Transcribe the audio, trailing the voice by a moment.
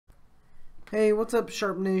Hey, what's up,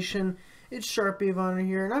 Sharp Nation? It's SharpieOfHonor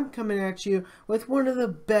here, and I'm coming at you with one of the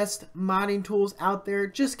best modding tools out there.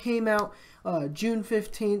 It just came out June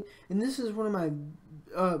 15th, and this is one of my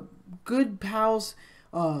good pals,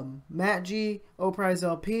 Matt G, Oprise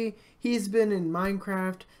LP. He's been in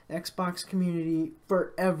Minecraft, Xbox community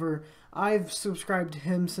forever. I've subscribed to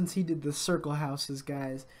him since he did the circle houses,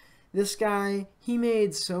 guys. This guy, he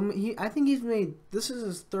made so many, I think he's made, this is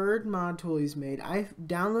his third mod tool he's made. I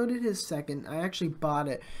downloaded his second. I actually bought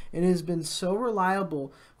it, and it has been so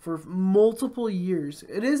reliable for multiple years.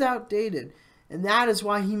 It is outdated, and that is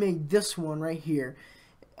why he made this one right here.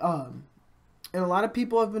 And a lot of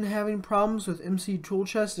people have been having problems with MC Tool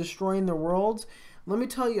Chest destroying their worlds. Let me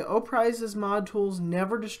tell you, Oprise's mod tools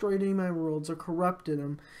never destroyed any of my worlds or corrupted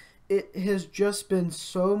them. It has just been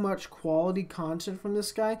so much quality content from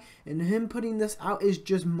this guy, and him putting this out is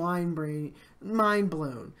just mind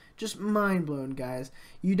blown. Just mind blown, guys.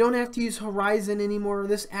 You don't have to use Horizon anymore,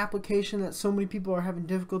 this application that so many people are having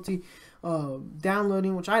difficulty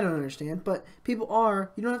downloading, which I don't understand, but people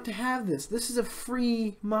are. You don't have to have this. This is a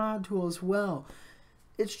free mod tool as well.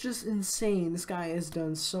 It's just insane. This guy has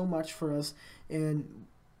done so much for us, and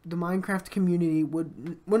the Minecraft community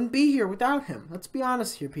wouldn't be here without him. Let's be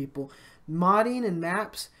honest here, people. Modding and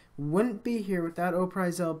maps wouldn't be here without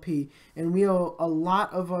Oprise LP, and we owe a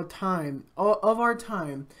lot of our time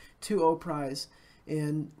to Oprise,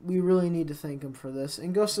 and we really need to thank him for this.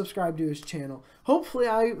 And go subscribe to his channel. Hopefully,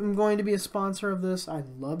 I am going to be a sponsor of this. I'd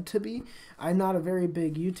love to be. I'm not a very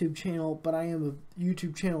big YouTube channel, but I am a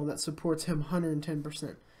YouTube channel that supports him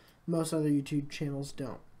 110%. Most other YouTube channels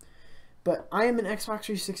don't. But I am an Xbox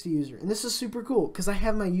 360 user, and this is super cool because I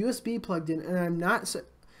have my USB plugged in, and I'm not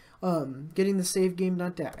getting the save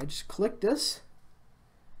game.dat. I just click this,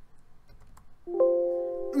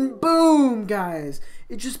 and boom, guys!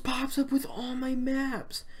 It just pops up with all my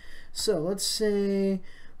maps. So let's say,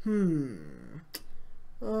 I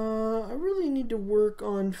really need to work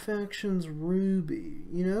on Factions Ruby,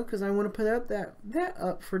 you know, because I want to put up that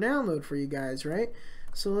up for download for you guys, right?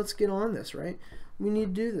 So let's get on this, right? We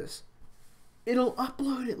need to do this. It'll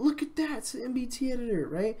upload it. Look at that. It's the MBT editor,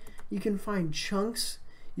 right? You can find chunks.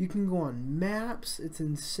 You can go on maps. It's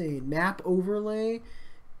insane. Map overlay.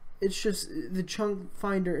 It's just, the chunk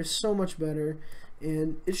finder is so much better,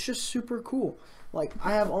 and it's just super cool. Like,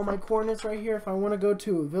 I have all my coordinates right here. If I want to go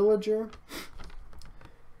to a villager,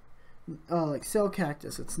 like cell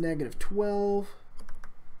cactus, it's -12,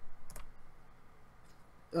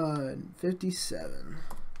 57.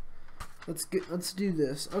 Let's do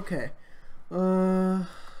this. Okay. Oh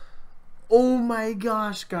my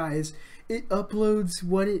gosh, guys, it uploads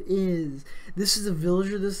what it is. This is a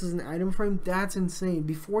villager, this is an item frame. That's insane.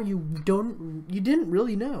 Before you didn't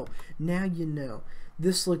really know. Now you know.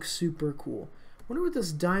 This looks super cool. Wonder what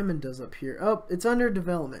this diamond does up here. Oh, it's under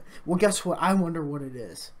development. Well, guess what? I wonder what it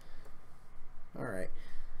is. Alright.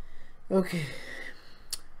 Okay.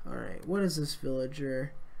 Alright, what is this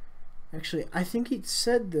villager? Actually, I think he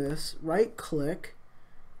said this. Right click.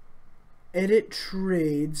 Edit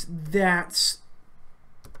trades. That's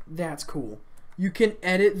cool. You can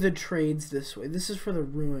edit the trades this way. This is for the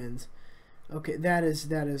ruins. Okay, that is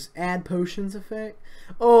add potions effect.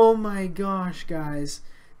 Oh my gosh, guys.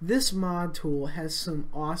 This mod tool has some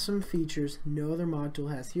awesome features no other mod tool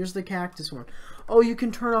has. Here's the cactus one. Oh, you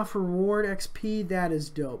can turn off reward XP. That is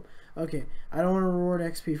dope. Okay, I don't want to reward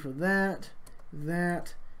XP for that, and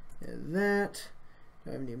that.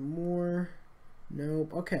 Do I have any more?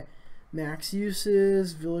 Nope. Okay. Max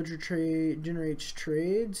uses, villager trade generates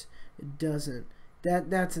trades. It doesn't.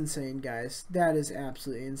 That's insane, guys. That is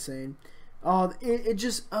absolutely insane. It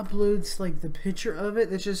just uploads like the picture of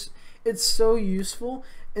it. It's so useful.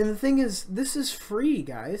 And the thing is, this is free,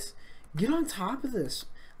 guys. Get on top of this.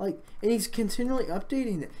 Like, and he's continually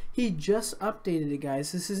updating it. He just updated it,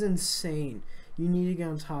 guys. This is insane. You need to get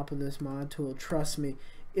on top of this mod tool. Trust me.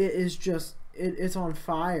 It is just it's on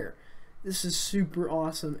fire. This is super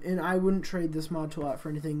awesome, and I wouldn't trade this mod tool out for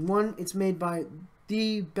anything. One, it's made by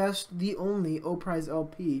the only Oprise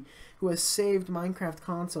LP, who has saved Minecraft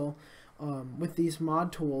console with these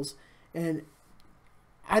mod tools, and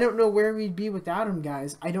I don't know where we'd be without him,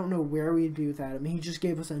 guys. I don't know where we'd be without him. He just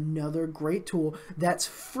gave us another great tool that's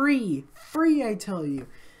free. Free, I tell you.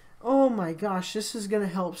 Oh my gosh, this is going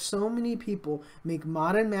to help so many people make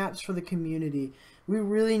modded maps for the community. We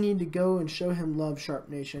really need to go and show him love, Sharp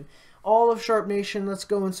Nation. All of Sharp Nation, let's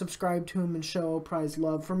go and subscribe to him and show Oprise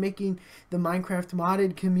love for making the Minecraft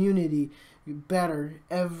modded community better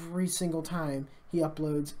every single time he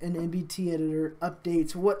uploads an MBT editor,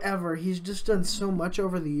 updates, whatever. He's just done so much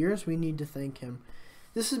over the years. We need to thank him.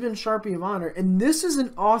 This has been Sharpie of Honor, and this is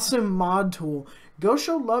an awesome mod tool. Go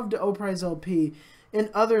show love to Oprize LP and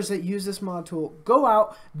others that use this mod tool. Go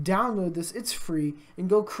out, download this, it's free, and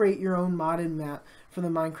go create your own mod and map for the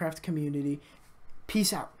Minecraft community.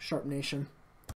 Peace out, Sharp Nation.